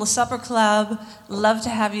beautiful little supper club. Love to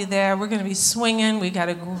have you there. We're going to be swinging. We've got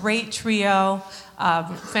a great trio.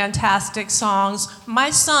 Fantastic songs.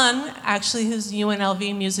 My son, actually, who's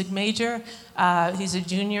UNLV music major, he's a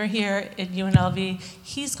junior here at UNLV.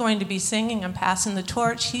 He's going to be singing. I'm passing the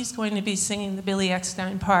torch. He's going to be singing the Billy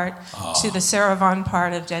Eckstine part to the Sarah Vaughan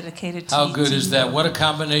part of Dedicated to How You. good is that? What a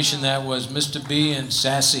combination that was, Mr. B and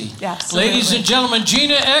Sassy. Yeah, absolutely. Ladies and gentlemen,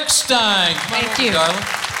 Gina Eckstine. Come Thank on over, you. darling.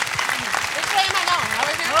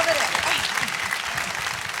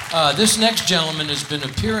 This next gentleman has been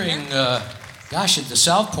appearing, at the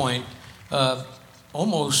South Point,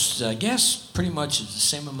 almost, I guess, pretty much the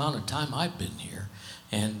same amount of time I've been here.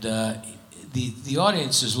 And the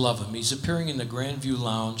audiences love him. He's appearing in the Grandview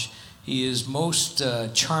Lounge. He is most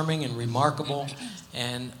charming and remarkable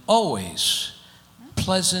and always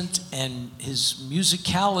pleasant, and his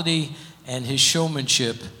musicality and his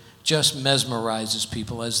showmanship just mesmerizes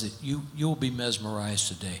people, as you'll be mesmerized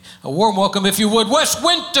today. A warm welcome, if you would, Wes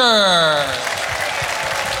Winter!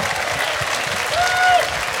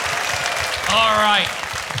 All right,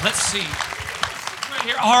 let's see. Right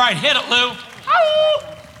here. All right, hit it, Lou.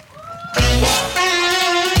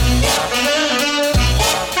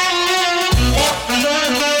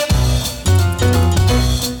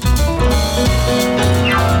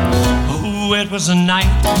 Oh, it was a night.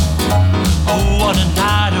 Oh, what a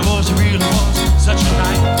night it was, it really was such a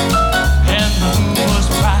night. And the moon was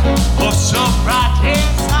bright, oh, so bright, yes,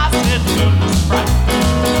 I said the moon was bright.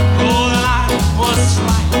 Oh, the light was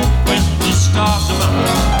slight when the stars above.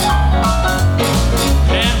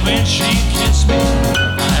 And when she kissed me,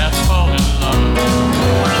 I had fallen in love.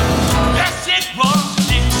 Yes, it was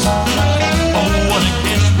a kiss. Oh, what a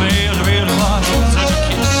kiss, well, it really was such a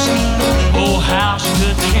kiss. Oh, how she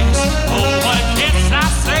could kiss. Oh, what a kiss, I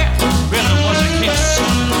said, really was a kiss.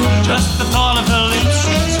 Just the thought of her lips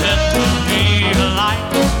set me alight.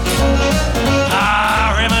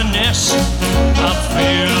 I reminisce, I'm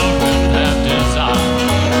filled with that desire.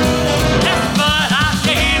 Yes, but I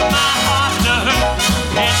gave my heart to her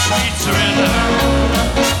in sweet surrender.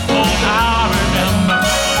 Oh, how I remember,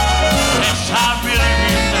 yes, I really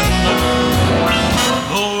remember.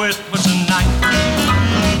 Oh, it was a night,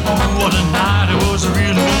 oh, what a night it was,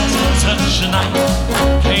 really was such a night.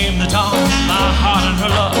 Came the dawn, my heart and her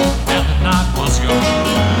love, and the night was gone.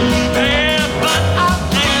 Yeah, but I'll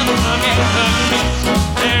never forget her kiss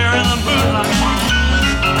there in the moonlight.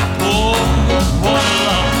 Oh, what a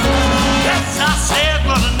love. Yes, I said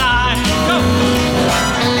what a night. Go.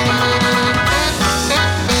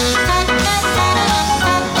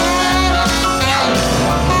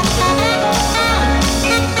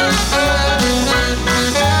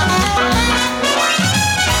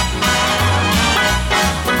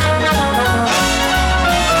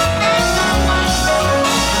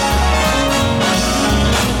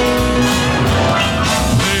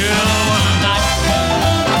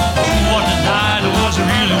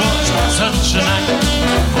 Such a night,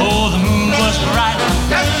 oh, the moon was bright,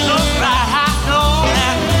 so bright, I know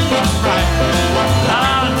that it was bright.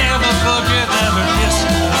 I'll never forget that her kiss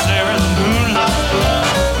was there in the moonlight.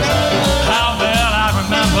 How well I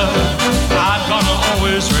remember, I'm gonna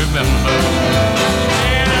always remember.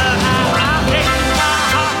 Yeah, I gave my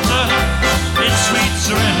heart to her in sweet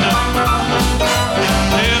surrender.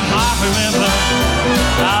 Then I remember,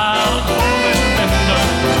 I'll always remember.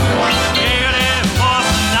 Yeah, it was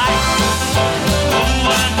a night.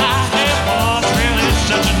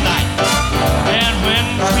 Such a night, and when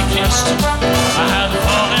we kissed, I had to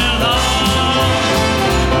fall in love.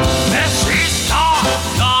 And she's gone,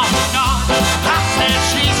 gone, gone. I said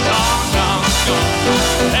she's gone, gone, gone.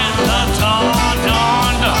 And the dawn,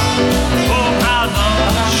 dawn, dawn. Oh, my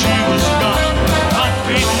love, she was gone. But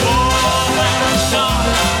before that dawn,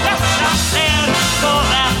 yes, I said before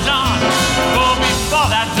that dawn. Oh,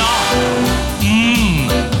 before that dawn.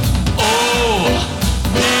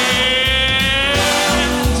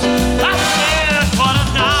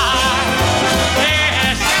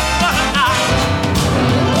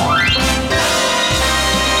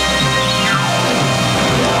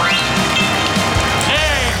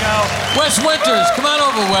 Wes Winters, come on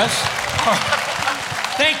over, Wes.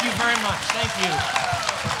 Thank you very much. Thank you.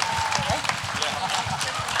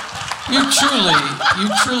 You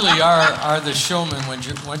truly are the showman once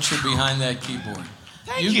you're behind that keyboard.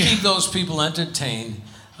 Thank you you. keep those people entertained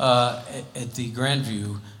at the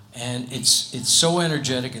Grandview, and it's so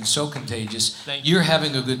energetic and so contagious. Thank you. You're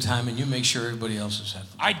having a good time, and you make sure everybody else is having.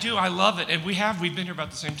 I do. I love it, and we've been here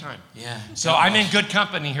about the same time. Yeah. So I'm in good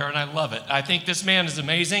company here, and I love it. I think this man is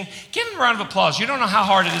amazing. Give him a round of applause. You don't know how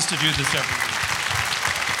hard it is to do this every week.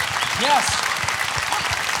 Yes.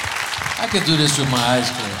 I could do this with my eyes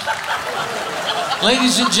closed.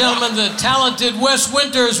 Ladies and gentlemen, the talented Wes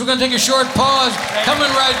Winters. We're going to take a short pause.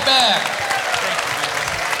 Coming right back.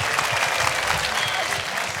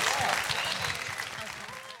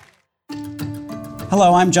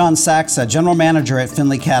 Hello, I'm John Saxa, General Manager at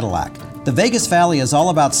Findlay Cadillac. The Vegas Valley is all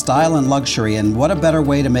about style and luxury, and what a better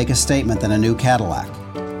way to make a statement than a new Cadillac.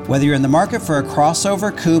 Whether you're in the market for a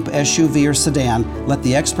crossover, coupe, SUV, or sedan, let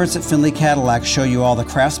the experts at Findlay Cadillac show you all the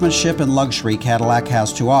craftsmanship and luxury Cadillac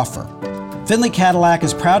has to offer. Findlay Cadillac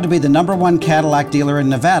is proud to be the #1 Cadillac dealer in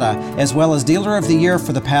Nevada, as well as Dealer of the Year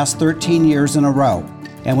for the past 13 years in a row.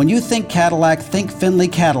 And when you think Cadillac, think Findlay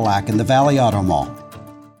Cadillac in the Valley Auto Mall.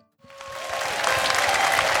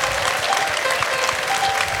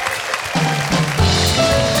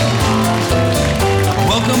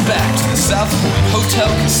 Welcome back to the South Point Hotel,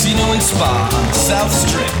 Casino, and Spa on the South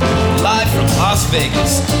Strip. Live from Las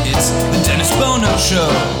Vegas, it's the Dennis Bono Show.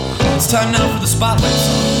 It's time now for the Spotlight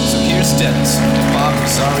song. So here's Dennis, Bob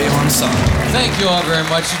Rosario Ensemble. Thank you all very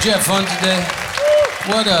much. Did you have fun today?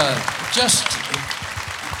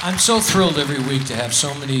 I'm so thrilled every week to have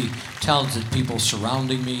so many talented people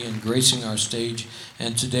surrounding me and gracing our stage,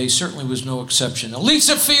 and today certainly was no exception.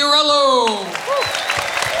 Elisa Fiorillo,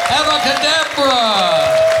 Abbacadabra,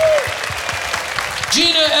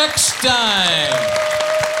 Gina Eckstine,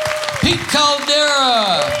 Pete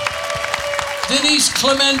Caldera, Denise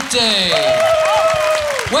Clemente,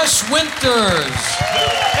 Wes Winters,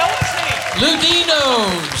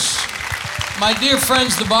 Ludinos, my dear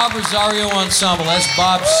friends, the Bob Rosario Ensemble. That's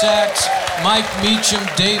Bob Sachs, Mike Meacham,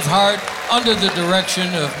 Dave Hart, under the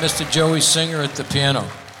direction of Mr. Joey Singer at the piano.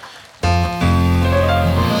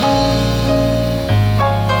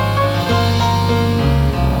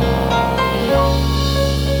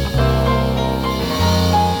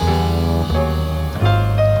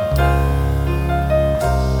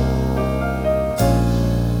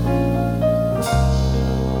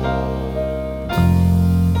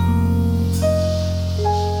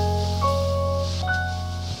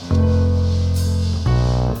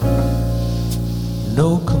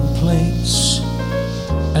 No complaints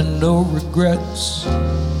and no regrets.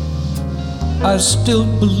 I still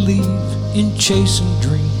believe in chasing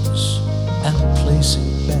dreams and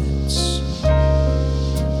placing bets.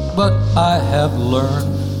 But I have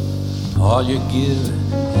learned all you give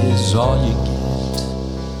is all you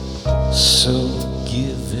get. So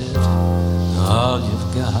give it all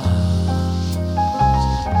you've got.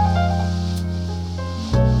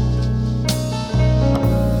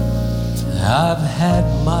 I've had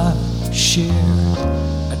my share,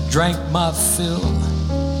 I drank my fill.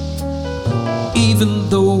 Even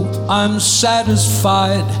though I'm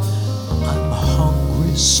satisfied, I'm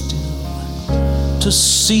hungry still to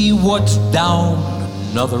see what's down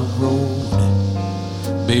another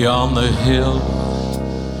road beyond the hill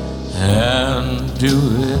and do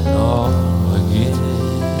it all again.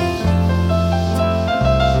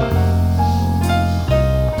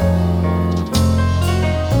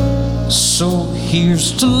 So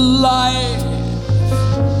here's to life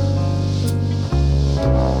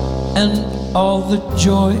and all the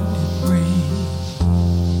joy it brings.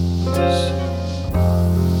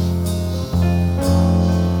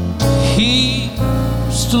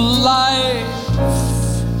 Here's to life,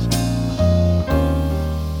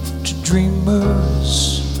 to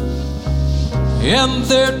dreamers and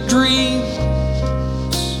their dreams.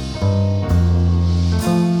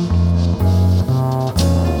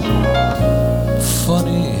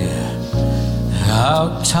 Funny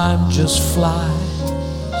how time just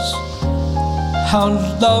flies, how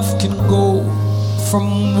love can go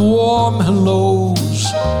from warm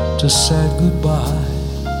hellos to sad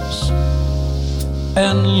goodbyes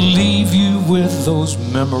and leave you with those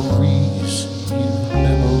memories you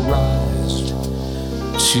memorized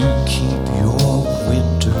to keep your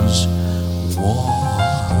winters warm.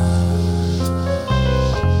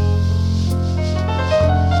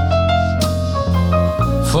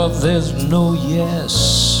 For there's no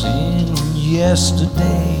yes in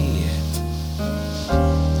yesterday,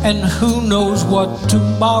 and who knows what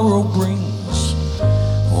tomorrow brings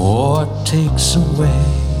or takes away.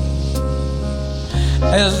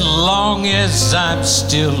 As long as I'm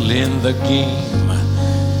still in the game,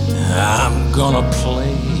 I'm gonna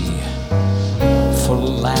play for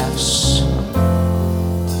laughs,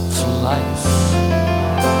 for life,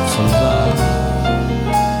 for love.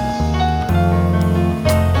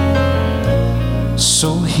 So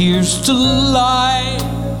here's to life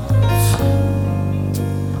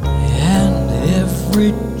and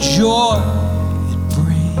every joy it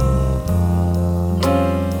brings.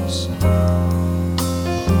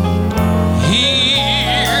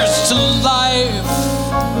 Here's to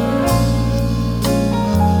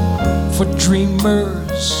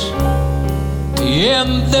dreamers in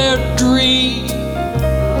their dreams.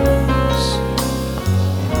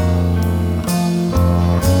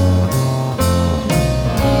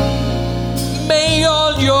 May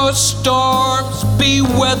all your storms be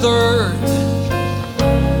weathered,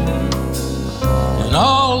 and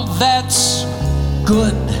all that's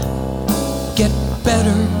good get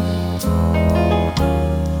better.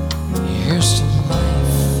 Here's to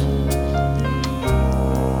life,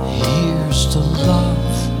 here's to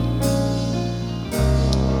love,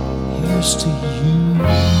 here's to you.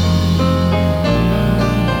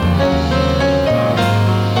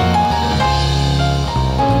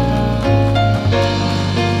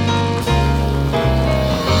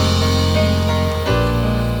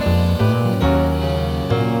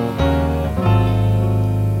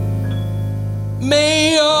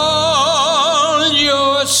 May all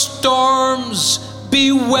your storms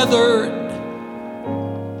be weathered,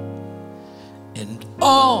 and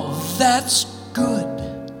all that's good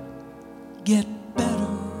get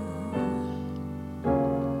better.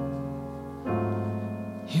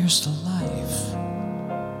 Here's to life,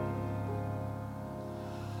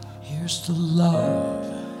 here's to love,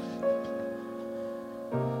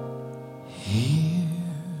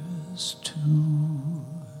 here's to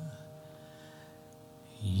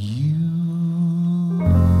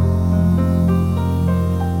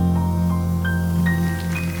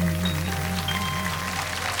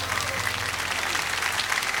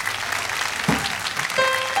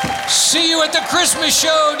see you at the Christmas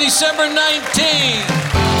show, December 19th.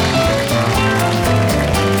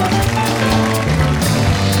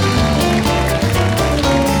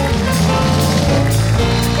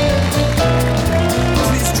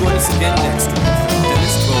 Please join us again next week for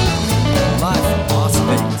Dennis Bono, live from Las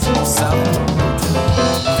Vegas, South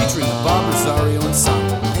Hotel, featuring the Bob Rosario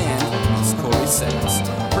Ensemble and Miss Corey Sands.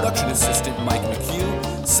 Production assistant Mike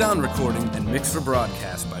McHugh, sound recording and mix for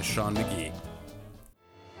broadcast by Sean McGee.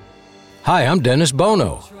 Hi, I'm Dennis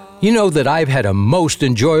Bono. You know that I've had a most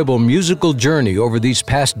enjoyable musical journey over these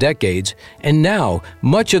past decades, and now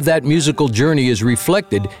much of that musical journey is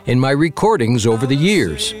reflected in my recordings over the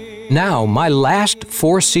years. Now, my last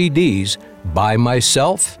 4 CDs, By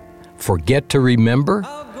Myself, Forget to Remember,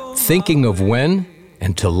 Thinking of When,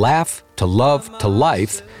 and To Laugh, To Love, To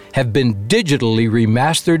Life, have been digitally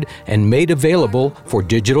remastered and made available for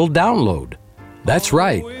digital download. That's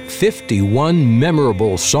right, 51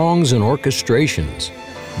 memorable songs and orchestrations.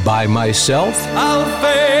 By Myself, I'll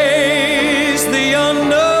face the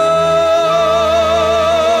unknown.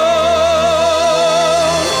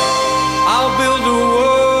 I'll build a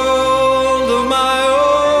world of my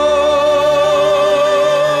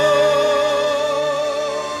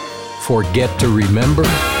own. Forget to Remember.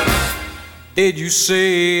 Did you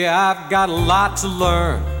say I've got a lot to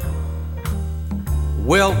learn?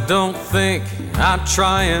 Well, don't think I'm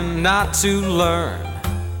trying not to learn,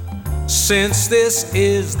 since this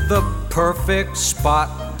is the perfect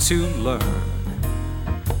spot to learn.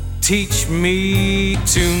 Teach me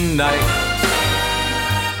tonight.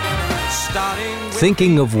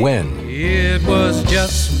 Thinking of When. It was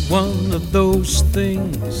just one of those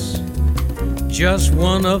things, just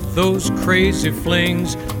one of those crazy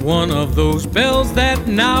flings, one of those bells that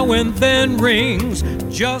now and then rings,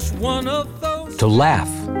 just one of those. To laugh,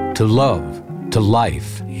 to love, to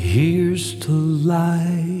life. Here's to life,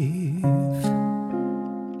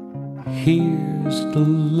 here's to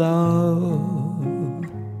love,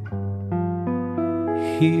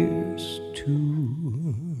 here's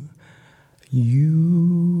to you.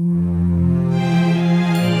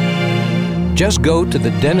 Just go to the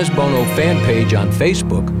Dennis Bono fan page on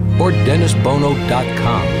Facebook or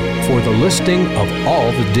DennisBono.com for the listing of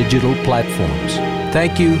all the digital platforms.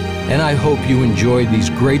 Thank you, and I hope you enjoy these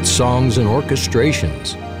great songs and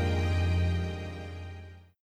orchestrations.